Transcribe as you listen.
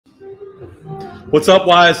What's up,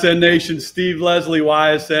 YSN Nation? Steve Leslie,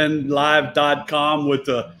 YSNLive.com with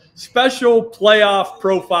a special playoff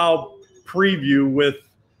profile preview with,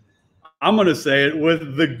 I'm going to say it,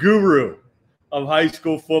 with the guru of high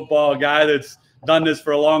school football, a guy that's done this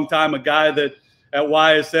for a long time, a guy that at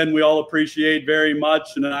YSN we all appreciate very much.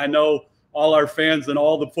 And I know all our fans and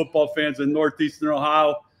all the football fans in Northeastern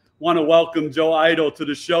Ohio want to welcome Joe Eitel to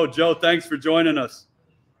the show. Joe, thanks for joining us.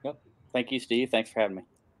 Yep. Thank you, Steve. Thanks for having me.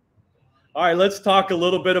 All right, let's talk a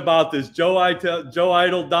little bit about this.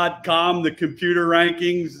 JoeEitel.com, the computer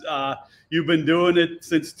rankings. You've been doing it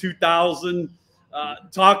since 2000.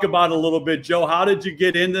 Talk about it a little bit, Joe. How did you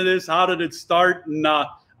get into this? How did it start? And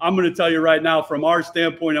I'm going to tell you right now, from our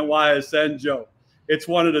standpoint at YSN, Joe, it's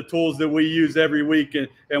one of the tools that we use every week,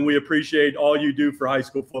 and we appreciate all you do for high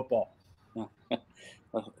school football.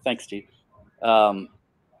 Well, thanks, Steve.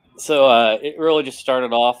 So it really just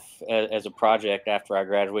started off as a project after I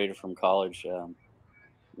graduated from college.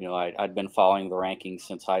 I'd been following the rankings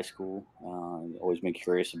since high school. Always been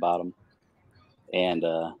curious about them. And,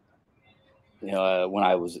 when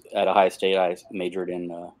I was at Ohio State, I majored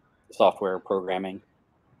in software programming.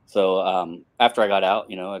 So after I got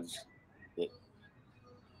out, I just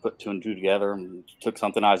put two and two together and took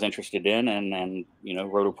something I was interested in and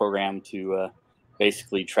wrote a program to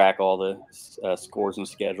basically track all the scores and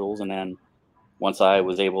schedules. And then once I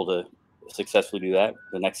was able to successfully do that,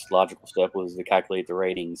 the next logical step was to calculate the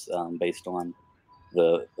ratings based on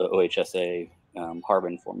the OHSA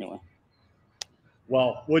Harbin formula.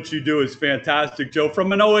 Well, what you do is fantastic, Joe.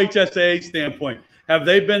 From an OHSA standpoint, have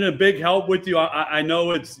they been a big help with you? I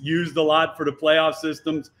know it's used a lot for the playoff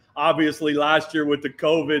systems. Obviously, last year with the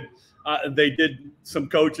COVID, some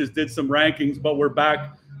coaches did some rankings, but we're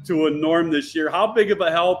back to a norm this year. How big of a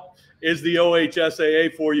help is the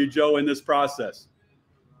OHSAA for you, Joe, in this process?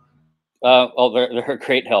 They're a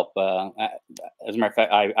great help. As a matter of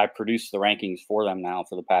fact, I produce the rankings for them now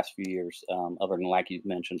for the past few years, other than like you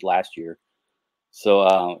mentioned last year. So,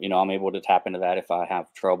 I'm able to tap into that. If I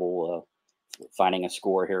have trouble finding a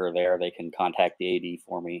score here or there, they can contact the AD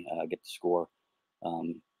for me, get the score.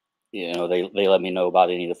 They let me know about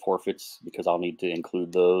any of the forfeits because I'll need to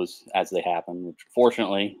include those as they happen, which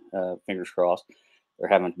fortunately, fingers crossed, there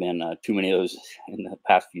haven't been too many of those in the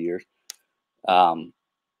past few years.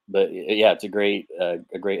 But yeah, it's a great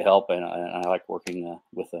help, and I like working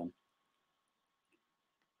with them.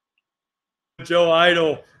 Joe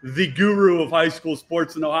Eitel, the guru of high school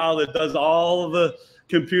sports in Ohio, that does all of the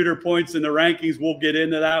computer points and the rankings. We'll get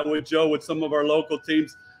into that with Joe with some of our local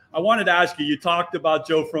teams. I wanted to ask you, you talked about,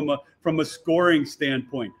 Joe, from a scoring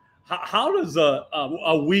standpoint. How does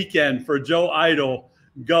a weekend for Joe Eitel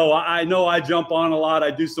go? I know I jump on a lot.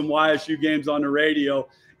 I do some YSU games on the radio,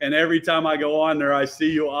 and every time I go on there, I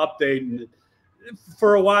see you updating it.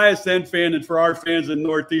 For a YSN fan and for our fans in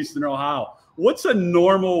Northeastern Ohio, what's a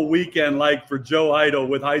normal weekend like for Joe Eitel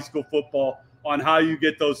with high school football on how you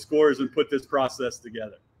get those scores and put this process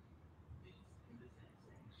together?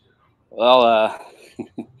 Well,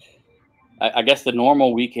 I guess the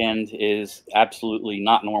normal weekend is absolutely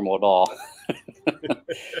not normal at all.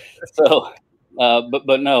 So,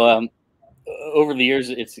 but no, over the years,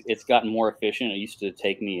 it's gotten more efficient. It used to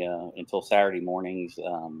take me until Saturday mornings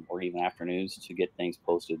or even afternoons to get things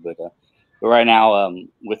posted. But right now,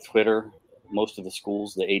 with Twitter, most of the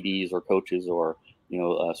schools, the ADs or coaches or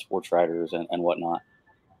sports writers and whatnot,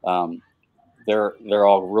 they're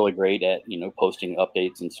all really great at posting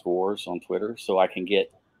updates and scores on Twitter. So I can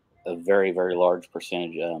get a very, very large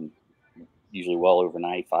percentage, usually well over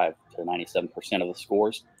 95 to 97% of the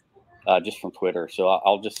scores just from Twitter. So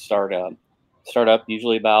I'll just start up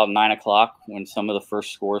usually about 9 o'clock when some of the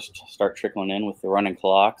first scores start trickling in with the running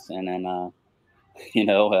clocks. And then, I'll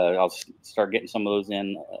start getting some of those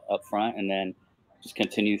in up front and then just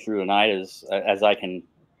continue through the night as I can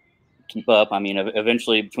keep up. I mean,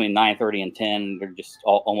 eventually between 9:30 and 10, they're just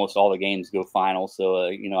almost all the games go final. So,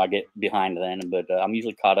 I get behind then, but I'm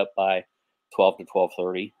usually caught up by 12 to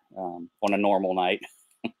 12:30 on a normal night.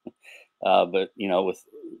 But,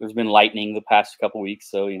 there's been lightning the past couple weeks.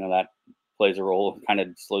 So, that plays a role, kind of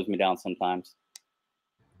slows me down sometimes.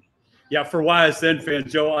 Yeah, for YSN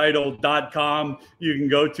fans, JoeEitel.com you can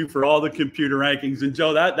go to for all the computer rankings. And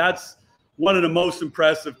Joe, that's one of the most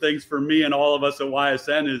impressive things for me and all of us at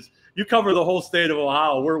YSN is you cover the whole state of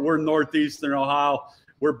Ohio. We're Northeastern Ohio.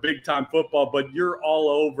 We're big time football, but you're all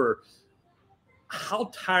over.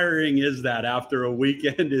 How tiring is that after a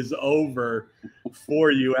weekend is over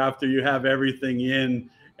for you after you have everything in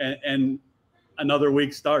and another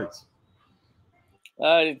week starts?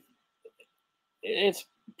 It's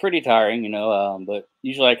pretty tiring, but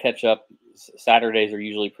usually I catch up Saturdays are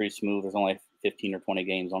usually pretty smooth. There's only 15 or 20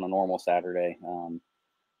 games on a normal Saturday.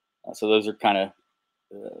 So those are kind of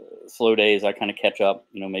slow days. I kind of catch up,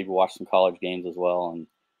 maybe watch some college games as well and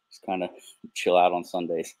just kind of chill out on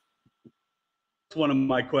Sundays. That's one of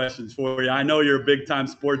my questions for you. I know you're a big time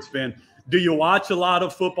sports fan. Do you watch a lot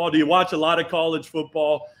of football? Do you watch a lot of college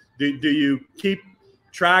football? Do you keep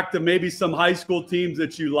track to maybe some high school teams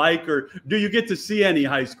that you like, or do you get to see any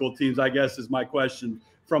high school teams, I guess is my question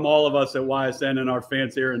from all of us at YSN and our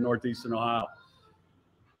fans here in Northeastern Ohio?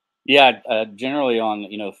 Yeah, generally on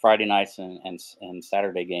Friday nights and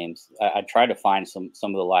Saturday games, I try to find some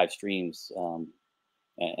of the live streams,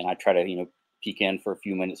 and I try to peek in for a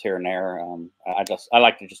few minutes here and there. I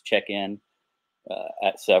like to just check in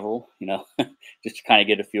at several, just to kind of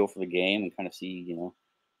get a feel for the game and kind of see,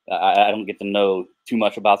 I don't get to know too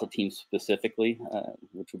much about the team specifically,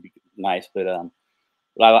 which would be nice, but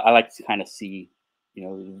I like to kind of see,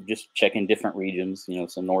 just check in different regions,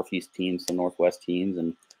 some Northeast teams, some Northwest teams,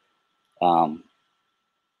 and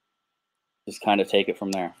just kind of take it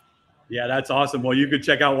from there. Yeah, that's awesome. Well, you can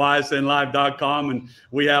check out ysnlive.com, and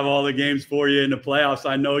we have all the games for you in the playoffs.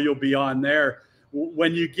 I know you'll be on there.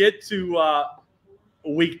 When you get to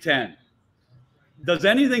week 10, does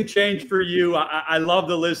anything change for you? I love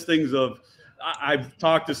the listings of I've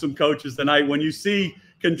talked to some coaches tonight. When you see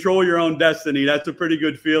control your own destiny, that's a pretty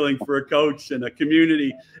good feeling for a coach and a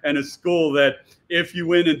community and a school that if you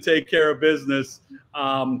win and take care of business,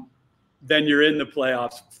 then you're in the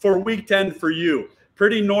playoffs. For week 10 for you,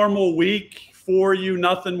 pretty normal week for you.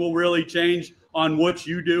 Nothing will really change on what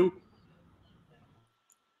you do.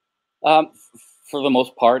 For the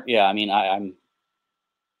most part, yeah. I mean,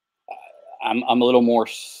 I'm a little more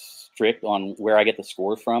strict on where I get the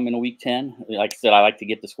scores from in a week 10. Like I said, I like to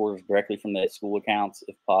get the scores directly from the school accounts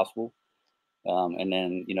if possible. And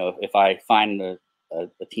then, if I find a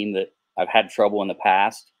team that I've had trouble in the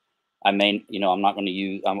past, I'm not going to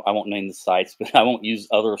use, I won't name the sites, but I won't use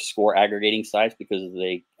other score aggregating sites because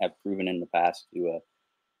they have proven in the past to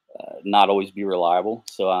not always be reliable.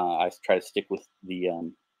 So I try to stick with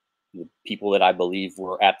the people that I believe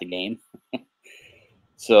were at the game.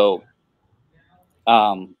 So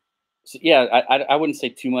yeah, I wouldn't say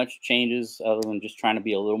too much changes other than just trying to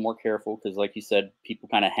be a little more careful because, like you said, people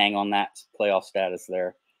kind of hang on that playoff status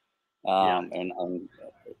there. And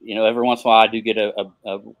every once in a while I do get a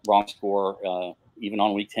wrong score, even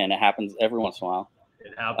on week 10. It happens every once in a while.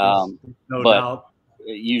 It happens, no but doubt.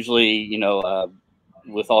 Usually,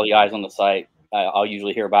 with all the eyes on the site, I'll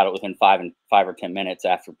usually hear about it within 5 or 10 minutes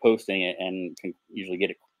after posting it, and can usually get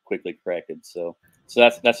it quickly corrected. So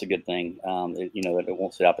that's a good thing. That it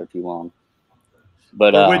won't sit out there too long.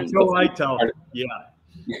 But we're with Joe Eitel. Yeah,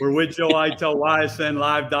 we're with Joe Eitel,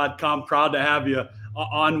 ysnlive.com. Proud to have you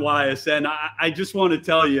on YSN. I just want to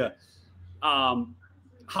tell you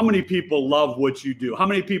how many people love what you do. How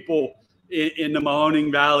many people in the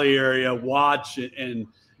Mahoning Valley area watch and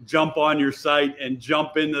jump on your site and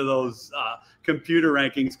jump into those computer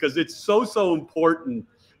rankings, because it's so important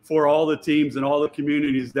for all the teams and all the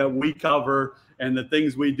communities that we cover and the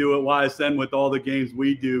things we do at YSN with all the games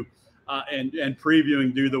we do and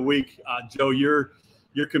previewing through the week. Joe, your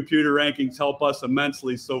computer rankings help us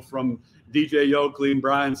immensely. So from DJ Oakley and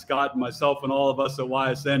Brian Scott and myself and all of us at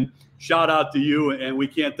YSN, shout out to you, and we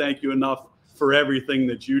can't thank you enough for everything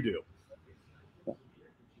that you do.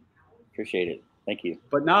 Appreciate it. Thank you.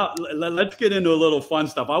 But now let's get into a little fun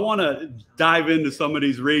stuff. I want to dive into some of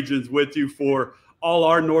these regions with you for all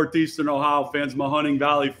our Northeastern Ohio fans, Mahoning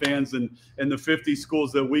Valley fans, and the 50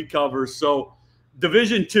 schools that we cover. So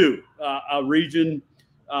Division II, Region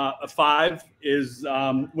 5 is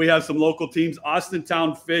we have some local teams.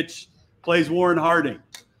 Austintown Fitch plays Warren Harding.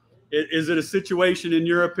 Is it a situation, in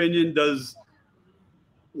your opinion, does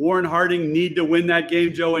Warren Harding need to win that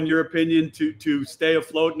game, Joe, in your opinion, to stay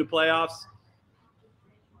afloat in the playoffs?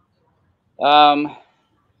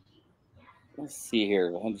 Let's see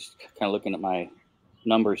here. I'm just kind of looking at my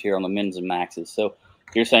numbers here on the mins and maxes. So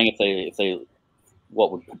you're saying if they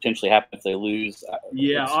what would potentially happen if they lose?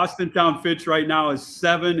 Yeah, Austintown Fitch right now is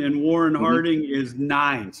 7 and Warren Harding is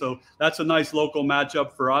 9. So that's a nice local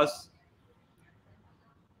matchup for us.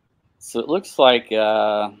 So it looks like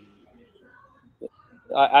I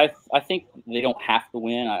think they don't have to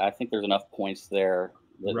win. I think there's enough points there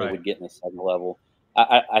that they would get in the second level.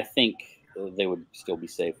 I think they would still be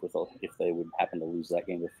safe if they would happen to lose that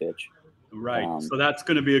game to Fitch. Right. So that's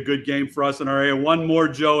going to be a good game for us in our area. One more,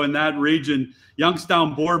 Joe, in that region.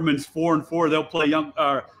 Youngstown Boardman's 4-4. They'll play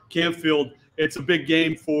Campfield. It's a big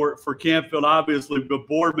game for Campfield, obviously, but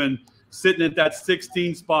Boardman sitting at that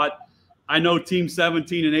 16 spot. I know Team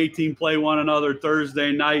 17 and 18 play one another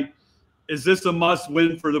Thursday night. Is this a must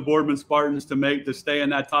win for the Boardman Spartans to stay in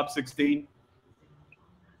that top 16?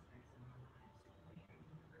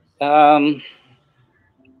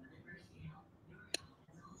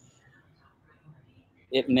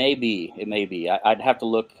 It may be. It may be. I'd have to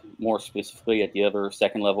look more specifically at the other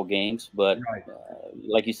second level games, but Right.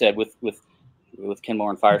 Like you said, with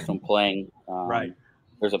Kenmore and Firestone playing, Right.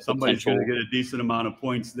 there's a Somebody's potential. going to get a decent amount of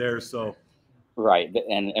points there. So. Right,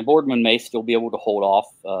 and Boardman may still be able to hold off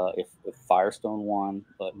if Firestone won,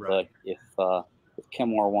 but if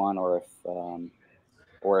Kenmore won, or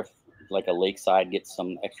if like a Lakeside gets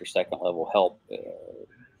some extra second level help,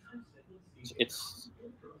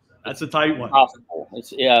 that's a tight one. Possible.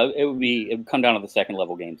 It would come down to the second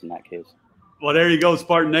level games in that case. Well, there you go,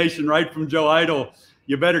 Spartan Nation, right from Joe Eitel.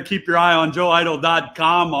 You better keep your eye on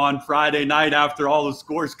joeeitel.com on Friday night after all the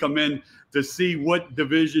scores come in to see what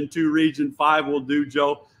Division II Region 5 will do,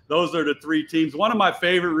 Joe. Those are the three teams. One of my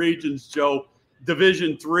favorite regions, Joe,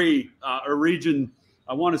 Division III, or Region,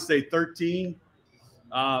 I want to say 13.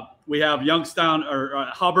 We have Youngstown, or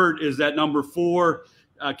Hubbard is at number 4.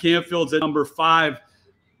 Canfield's at number 5.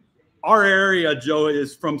 Our area, Joe,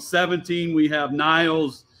 is from 17. We have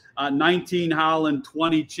Niles, 19 Howland,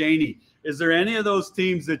 20 Cheney. Is there any of those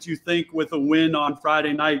teams that you think with a win on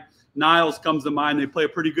Friday night? Niles comes to mind. They play a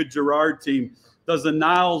pretty good Girard team. Does the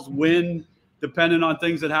Niles win, depending on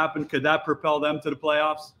things that happen, could that propel them to the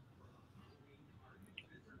playoffs?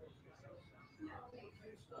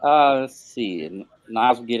 Let's see.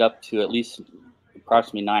 Niles will get up to at least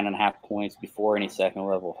approximately 9.5 points before any second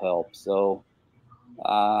level help. So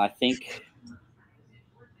I think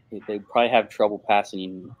they probably have trouble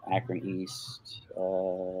passing Akron East.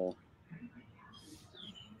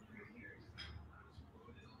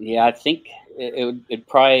 Yeah, I think it'd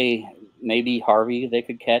probably maybe Harvey they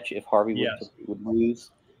could catch if Harvey would lose,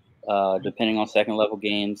 depending on second level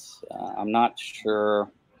games. I'm not sure.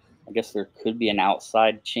 I guess there could be an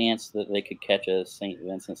outside chance that they could catch a St.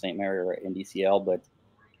 Vincent, St. Mary, or NDCL, but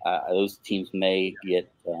those teams may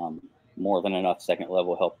get more than enough second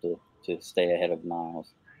level help to stay ahead of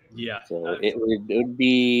Niles. Yeah. So it would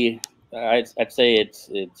be. I'd say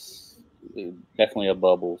it's definitely a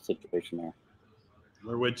bubble situation there.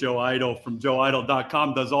 We're with Joe Eitel from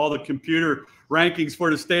joeeitel.com, does all the computer rankings for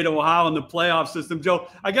the state of Ohio and the playoff system. Joe,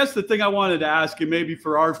 I guess the thing I wanted to ask you, maybe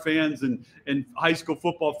for our fans and high school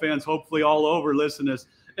football fans, hopefully all over, listen to this,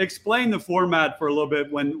 explain the format for a little bit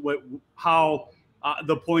how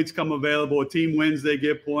the points come available. A team wins, they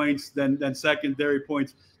get points, then secondary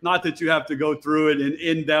points. Not that you have to go through it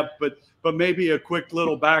in depth, but maybe a quick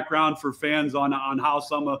little background for fans on how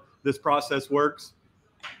some of this process works.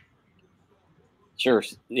 Sure.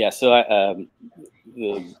 Yeah. So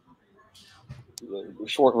the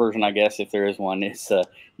short version, I guess, if there is one, is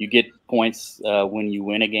you get points when you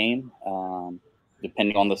win a game,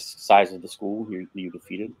 depending on the size of the school you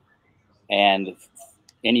defeated. And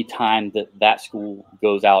any time that school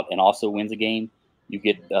goes out and also wins a game, you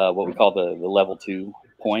get what we call the level 2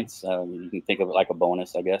 points. You can think of it like a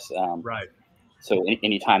bonus, I guess. Right. So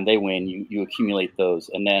anytime they win, you accumulate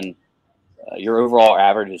those, and then your overall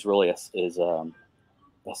average is really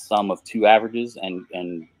a sum of 2 averages,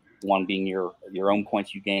 and one being your own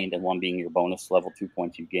points you gained, and one being your bonus level 2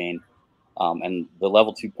 points you gained. And the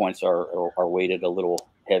level 2 points are weighted a little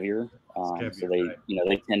heavier, so they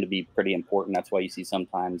they tend to be pretty important. That's why you see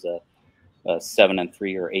sometimes a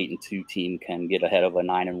 7-3 or 8-2 team can get ahead of a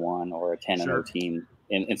 9-1 or a 10-0 team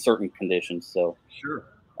in certain conditions. So sure.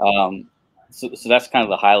 So that's kind of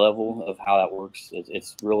the high level of how that works.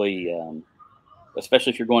 It's really,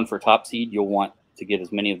 especially if you're going for a top seed, you'll want to get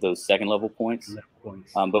as many of those second level points.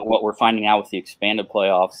 But what we're finding out with the expanded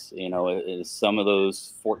playoffs, is some of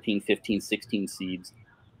those 14, 15, 16 seeds,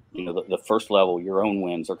 the first level, your own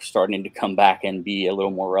wins, are starting to come back and be a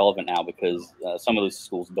little more relevant now, because some of those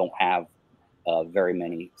schools don't have very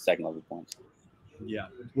many second level points. Yeah.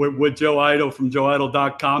 With Joe Eitel from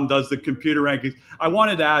joeeitel.com, does the computer rankings. I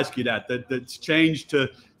wanted to ask you that's changed to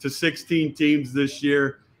 16 teams this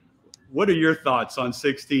year. What are your thoughts on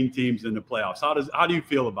 16 teams in the playoffs? How do you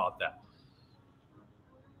feel about that?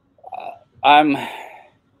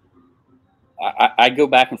 I go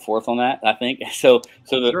back and forth on that, I think. Sure,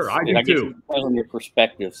 I do too. Guess it depends on your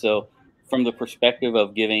perspective. So from the perspective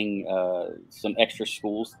of giving some extra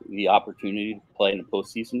schools the opportunity to play in the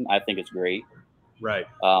postseason, I think it's great. Right.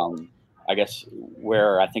 I guess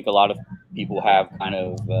where I think a lot of people have kind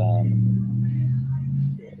of,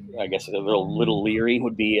 I guess a little leery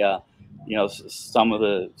would be, some of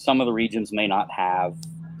the regions may not have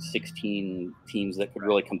 16 teams that could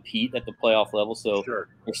really compete at the playoff level. So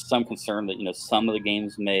there's some concern that, some of the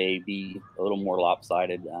games may be a little more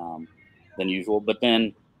lopsided. than usual. But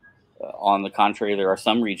then on the contrary, there are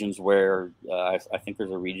some regions where I think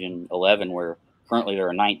there's a region 11 where currently there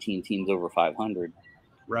are 19 teams over 500.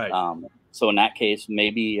 Right. So in that case,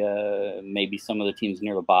 maybe some of the teams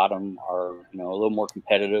near the bottom are, a little more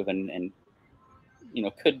competitive and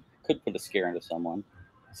could put a scare into someone.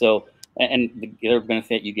 So and the other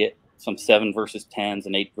benefit, you get some 7 versus 10s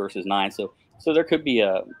and 8 versus 9. So there could be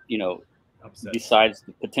Upset. Besides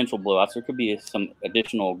the potential blowouts, there could be some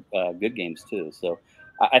additional good games too. So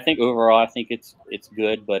I think overall, I think it's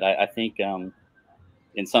good, but I think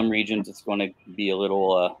in some regions it's going to be a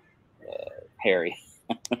little hairy.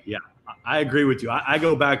 Yeah, I agree with you. I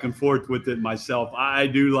go back and forth with it myself. I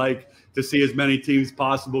do like to see as many teams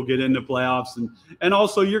possible get into playoffs, and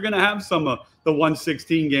also you're going to have some of the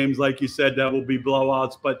 116 games, like you said, that will be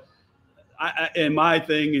blowouts. But in my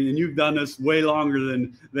thing, and you've done this way longer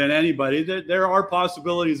than anybody, there are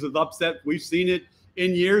possibilities of upset. We've seen it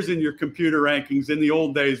in years in your computer rankings in the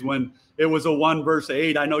old days when it was a 1 versus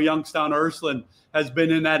 8. I know Youngstown Ursuline has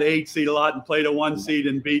been in that 8 seed a lot and played a 1 seed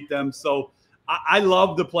and beat them. So I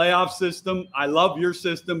love the playoff system. I love your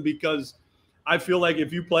system because I feel like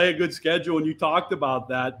if you play a good schedule, and you talked about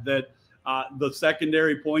that the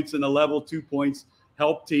secondary points and the level 2 points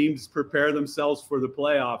help teams prepare themselves for the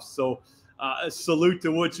playoffs. So salute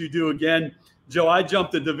to what you do. Again, Joe, I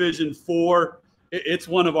jumped to Division 4. It's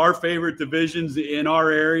one of our favorite divisions in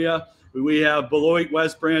our area. We have Beloit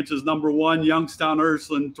West Branch is number 1, Youngstown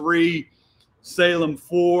Ursuline 3, Salem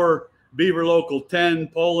 4, Beaver Local 10,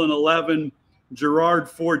 Poland 11, Girard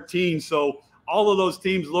 14. So all of those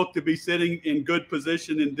teams look to be sitting in good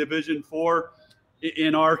position in Division 4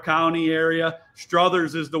 in our county area.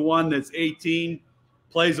 Struthers is the one that's 18,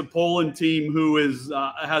 plays a Poland team who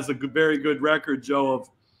has a very good record, Joe, of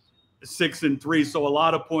 6-3. So a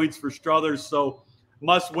lot of points for Struthers. So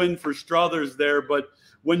must win for Struthers there. But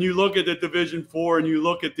when you look at the Division 4 and you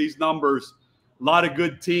look at these numbers, a lot of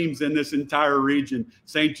good teams in this entire region.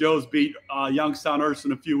 St. Joe's beat Youngstown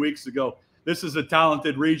Ursuline a few weeks ago. This is a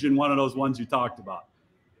talented region, one of those ones you talked about.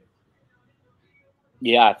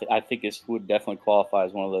 Yeah, I think this would definitely qualify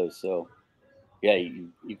as one of those. So, yeah,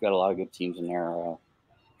 you've got a lot of good teams in there.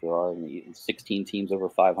 There are 16 teams over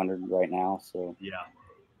 500 right now. So,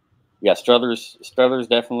 yeah, Struthers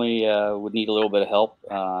definitely would need a little bit of help.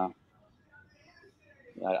 I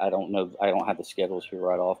don't know. I don't have the schedules here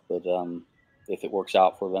right off, but if it works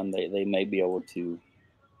out for them, they may be able to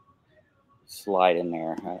slide in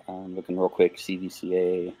there. I'm looking real quick.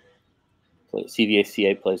 CVCA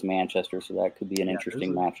plays Manchester, so that could be an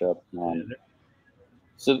interesting matchup.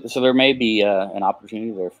 So there may be an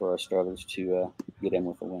opportunity there for our Struthers to get in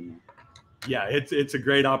with a win. Yeah, it's a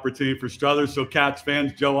great opportunity for Struthers. So Cats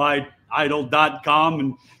fans, Eitel.com,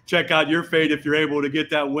 and check out your fate if you're able to get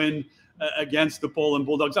that win against the Poland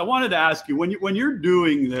Bulldogs. I wanted to ask you, when you're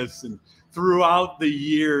doing this and throughout the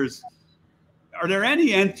years, are there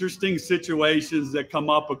any interesting situations that come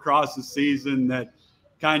up across the season that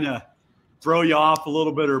kind of throw you off a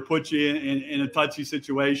little bit or put you in a touchy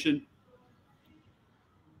situation?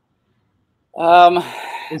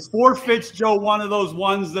 Is forfeits, Joe, one of those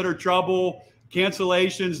ones that are trouble?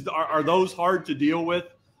 Cancellations, are those hard to deal with?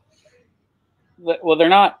 Well, they're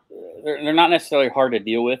not necessarily hard to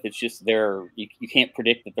deal with. It's just you can't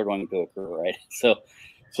predict that they're going to occur, right?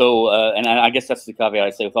 So, and I guess that's the caveat I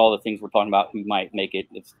say with all the things we're talking about who might make it.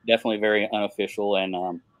 It's definitely very unofficial,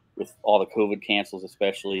 and with all the COVID cancels,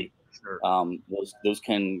 especially, sure. Those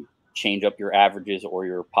can change up your averages or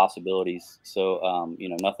your possibilities. So,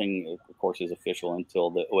 nothing, of course, is official until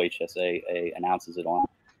the OHSAA announces it on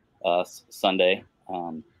Sunday.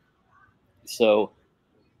 So,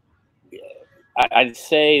 I'd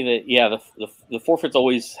say that, yeah, the forfeits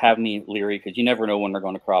always have me leery because you never know when they're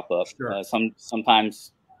going to crop up. Sure.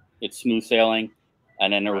 Sometimes it's smooth sailing,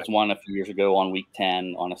 and then there was one a few years ago on week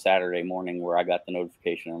 10 on a Saturday morning where I got the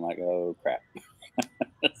notification. I'm like, oh crap!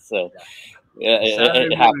 So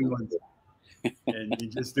it happens. And you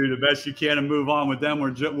just do the best you can and move on with them.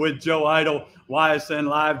 We're with Joe Eitel,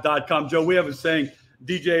 ysnlive.com. Joe, we have a saying,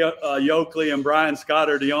 DJ Yoakley and Brian Scott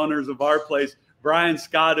are the owners of our place. Brian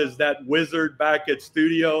Scott is that wizard back at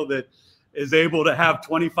studio that is able to have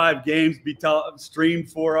 25 games be streamed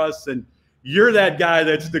for us. And you're that guy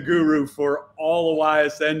that's the guru for all the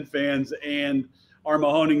YSN fans and our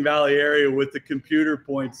Mahoning Valley area with the computer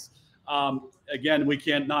points. Again, we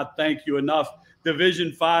can't not thank you enough.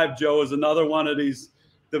 Division 5, Joe, is another one of these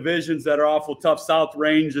divisions that are awful tough. South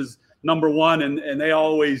Range is number 1, and they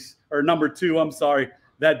always – or number 2, I'm sorry.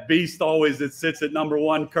 That beast always that sits at number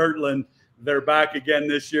 1, Kirtland. They're back again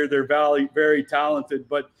this year. They're very talented.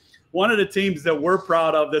 But one of the teams that we're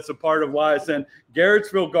proud of that's a part of YSN,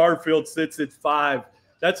 Garrettsville Garfield sits at 5.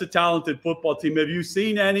 That's a talented football team. Have you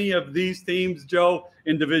seen any of these teams, Joe,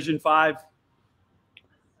 in Division 5?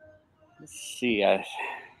 Let's see. I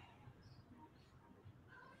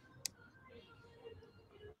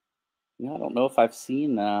don't know if I've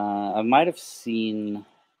seen. I might have seen.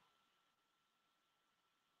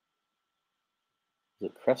 Is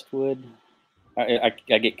it Crestwood? I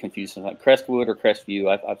get confused. Like Crestwood or Crestview.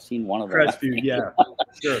 I've seen one of them. Crestview, yeah,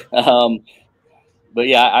 sure. But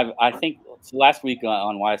yeah, I think so last week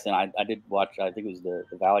on YSN, I did watch. I think it was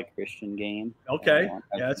the Valley Christian game. Okay,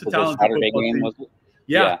 yeah, that's a talented Saturday football game, team. was it?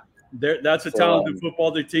 Yeah. That's a talented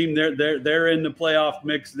football team. They're in the playoff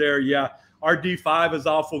mix there. Yeah, our D5 is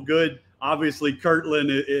awful good. Obviously, Kirtland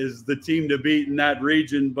is the team to beat in that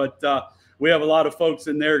region, but we have a lot of folks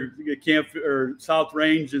in there. South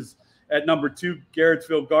Range is at number 2,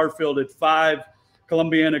 Garrettsville Garfield at 5,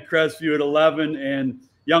 Columbiana Crestview at 11, and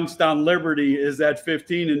Youngstown Liberty is at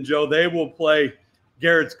 15. And Joe, they will play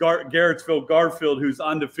Garrettsville Garfield, who's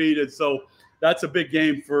undefeated. So that's a big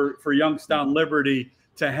game for Youngstown Liberty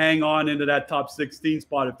to hang on into that top 16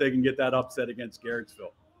 spot if they can get that upset against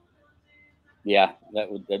Garrettsville. Yeah,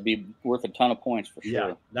 that'd be worth a ton of points for sure.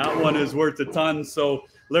 Yeah, that one is worth a ton. So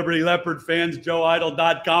Liberty Leopard fans,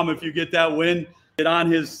 joeeitel.com. If you get that win, get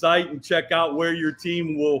on his site and check out where your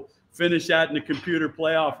team will finish at in the computer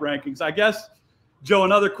playoff rankings. I guess, Joe,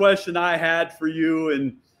 another question I had for you,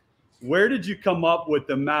 and where did you come up with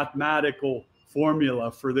the mathematical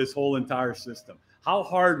formula for this whole entire system? How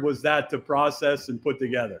hard was that to process and put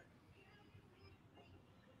together?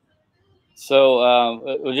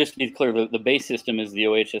 So just to be clear, the base system is the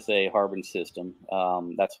OHSA Harbin system.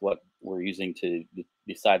 That's what we're using to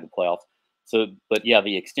decide the playoffs. So, but yeah,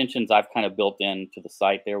 the extensions I've kind of built into the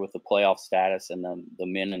site there with the playoff status and the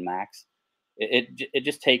min and max. It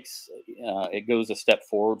just takes it goes a step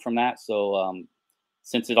forward from that. So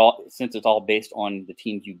since it's all based on the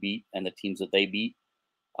teams you beat and the teams that they beat,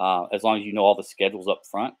 as long as you know all the schedules up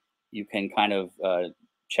front, you can kind of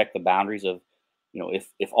check the boundaries of,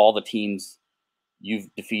 if all the teams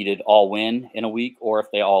you've defeated all win in a week, or if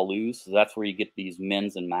they all lose. So that's where you get these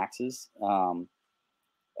mins and maxes.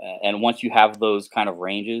 And once you have those kind of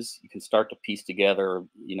ranges, you can start to piece together,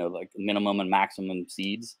 like minimum and maximum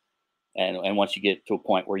seeds. And once you get to a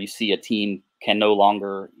point where you see a team can no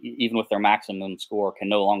longer, even with their maximum score, can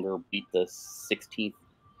no longer beat the 16th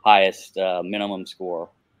highest minimum score,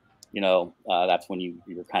 that's when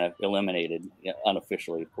you're kind of eliminated,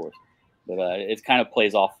 unofficially, of course. But it kind of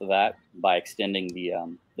plays off of that by extending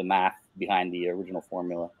the math behind the original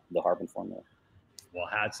formula, the Harbin formula. Well,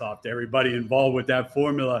 hats off to everybody involved with that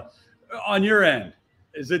formula. On your end,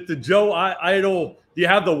 is it the Joe Eitel? Do you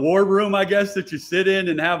have the war room, I guess, that you sit in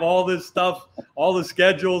and have all this stuff, all the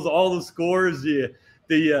schedules, all the scores? Do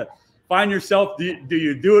you find yourself, do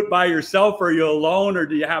you do it by yourself, or are you alone, or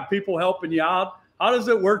do you have people helping you out? How does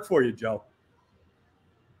it work for you, Joe?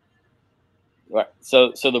 Right.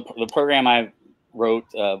 So the program I wrote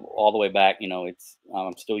all the way back, it's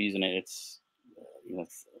I'm still using it. It's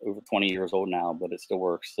it's over 20 years old now, but it still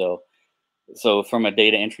works. So from a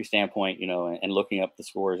data entry standpoint, and looking up the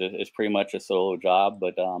scores, it's pretty much a solo job.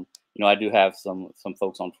 But I do have some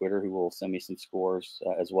folks on Twitter who will send me some scores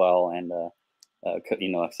as well. And like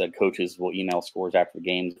I said, coaches will email scores after the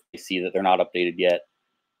games if they see that they're not updated yet.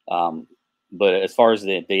 But as far as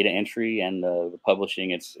the data entry and the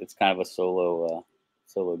publishing, it's kind of a solo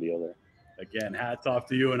deal there. Again, hats off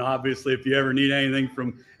to you. And obviously, if you ever need anything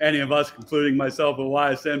from any of us, including myself at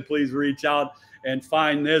YSN, please reach out and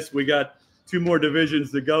find this. We got 2 more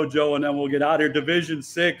divisions to go, Joe, and then we'll get out here. Division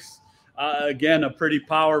 6, again, a pretty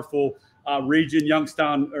powerful region.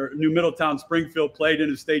 Youngstown or New Middletown Springfield played in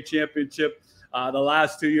a state championship. The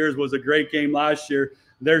last 2 years was a great game last year.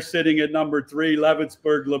 They're sitting at number 3.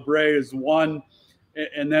 Leavittsburg, LeBray is 1.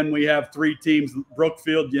 And then we have 3 teams,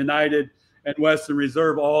 Brookfield United and Western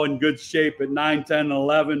Reserve, all in good shape at 9, 10, and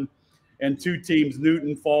 11. And 2 teams,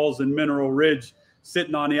 Newton Falls and Mineral Ridge,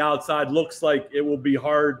 sitting on the outside. Looks like it will be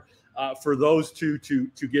hard for those 2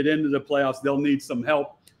 to get into the playoffs. They'll need some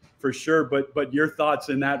help for sure. But your thoughts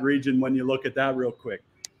in that region when you look at that real quick?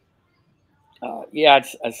 Yeah,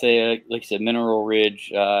 I'd say, like you said, Mineral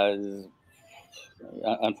Ridge,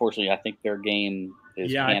 unfortunately, I think their game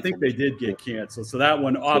is canceled. I think they did get canceled. So that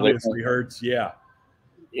one obviously hurts. Yeah.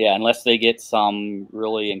 Yeah, unless they get some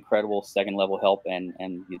really incredible second-level help and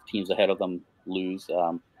the teams ahead of them lose,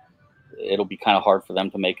 it'll be kind of hard for them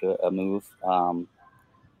to make a move.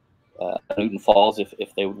 Newton Falls,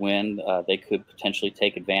 if they would win, they could potentially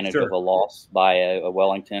take advantage of a loss by a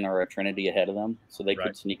Wellington or a Trinity ahead of them, so they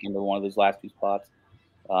could sneak into one of those last 2 spots.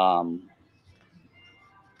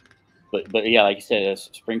 But yeah, like you said,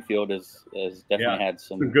 Springfield has definitely had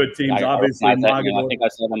some good teams. Obviously, I think I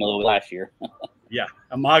saw them a little last year. Yeah,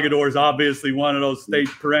 Mogador is obviously one of those state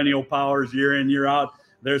perennial powers year in, year out.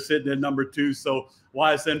 They're sitting at number 2. So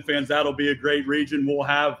YSN fans, that'll be a great region. We'll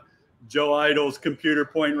have Joe Eitel's computer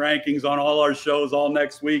point rankings on all our shows all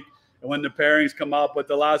next week. And when the pairings come out, but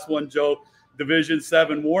the last one, Joe, Division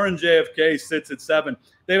 7, Warren JFK sits at 7.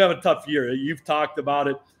 They've had a tough year. You've talked about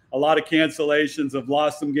it. A lot of cancellations, have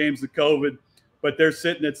lost some games to COVID, but they're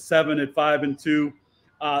sitting at 7 at 5-2.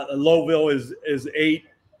 Lowville is 8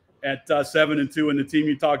 at 7-2, and the team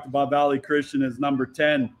you talked about, Valley Christian, is number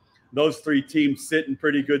 10. Those 3 teams sit in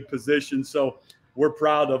pretty good position. So we're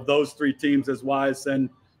proud of those 3 teams as YSN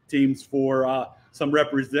teams for some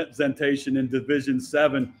representation in Division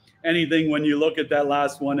 7. Anything when you look at that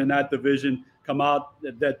last one in that division come out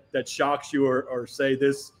that shocks you or say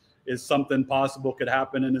this is something possible could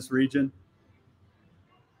happen in this region?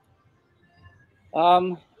 I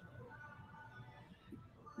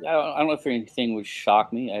don't know if anything would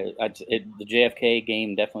shock me. The JFK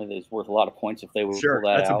game definitely is worth a lot of points if they would pull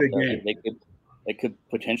that out. A big game. They could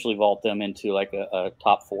potentially vault them into like a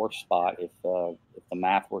top 4 spot if the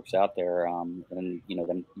math works out there. And then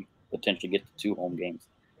you potentially get to 2 home games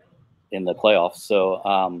in the playoffs.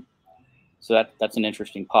 So that's an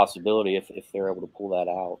interesting possibility if they're able to pull that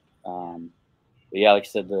out. But yeah, like I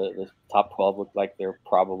said, the top 12 look like they're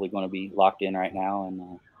probably going to be locked in right now,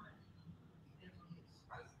 and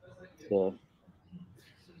well,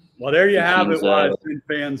 there you have it, YSN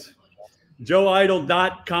fans.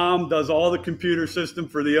 JoeEitel.com does all the computer system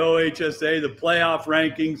for the OHSA, the playoff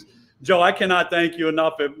rankings. Joe, I cannot thank you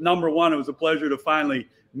enough. Number one, it was a pleasure to finally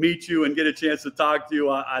meet you and get a chance to talk to you.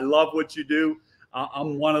 I love what you do.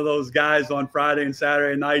 I'm one of those guys on Friday and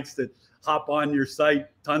Saturday nights that hop on your site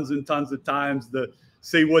tons and tons of times to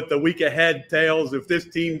see what the week ahead tails. If this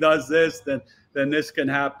team does this, then this can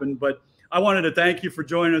happen. But I wanted to thank you for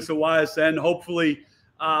joining us at YSN. Hopefully,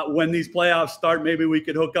 when these playoffs start, maybe we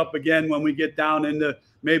could hook up again when we get down into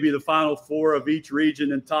maybe the final 4 of each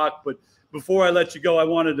region and talk. But before I let you go, I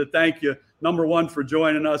wanted to thank you, number one, for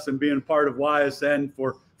joining us and being part of YSN,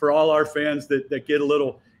 for all our fans that get a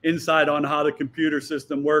little insight on how the computer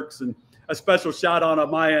system works. And a special shout out on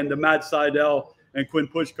my end to Matt Seidel and Quinn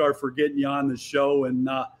Pushkar for getting you on the show. And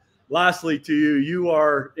lastly to you, you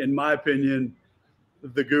are, in my opinion,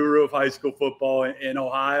 the guru of high school football in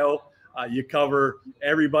Ohio. You cover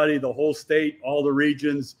everybody, the whole state, all the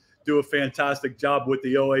regions, do a fantastic job with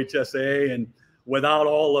the OHSAA. And without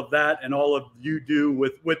all of that and all of you do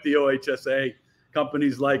with the OHSAA,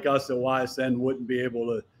 companies like us at YSN wouldn't be able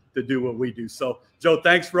to do what we do. So, Joe,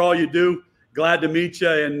 thanks for all you do. Glad to meet you,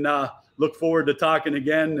 and look forward to talking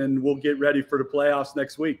again, and we'll get ready for the playoffs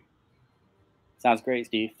next week. Sounds great,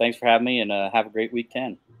 Steve. Thanks for having me, and have a great week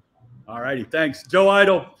 10. All righty. Thanks. Joe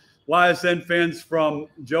Eitel, YSN fans, from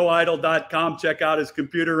JoeEitel.com. Check out his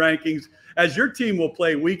computer rankings as your team will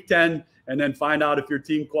play week 10 and then find out if your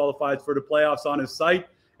team qualifies for the playoffs on his site.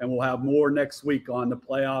 And we'll have more next week on the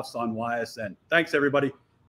playoffs on YSN. Thanks, everybody.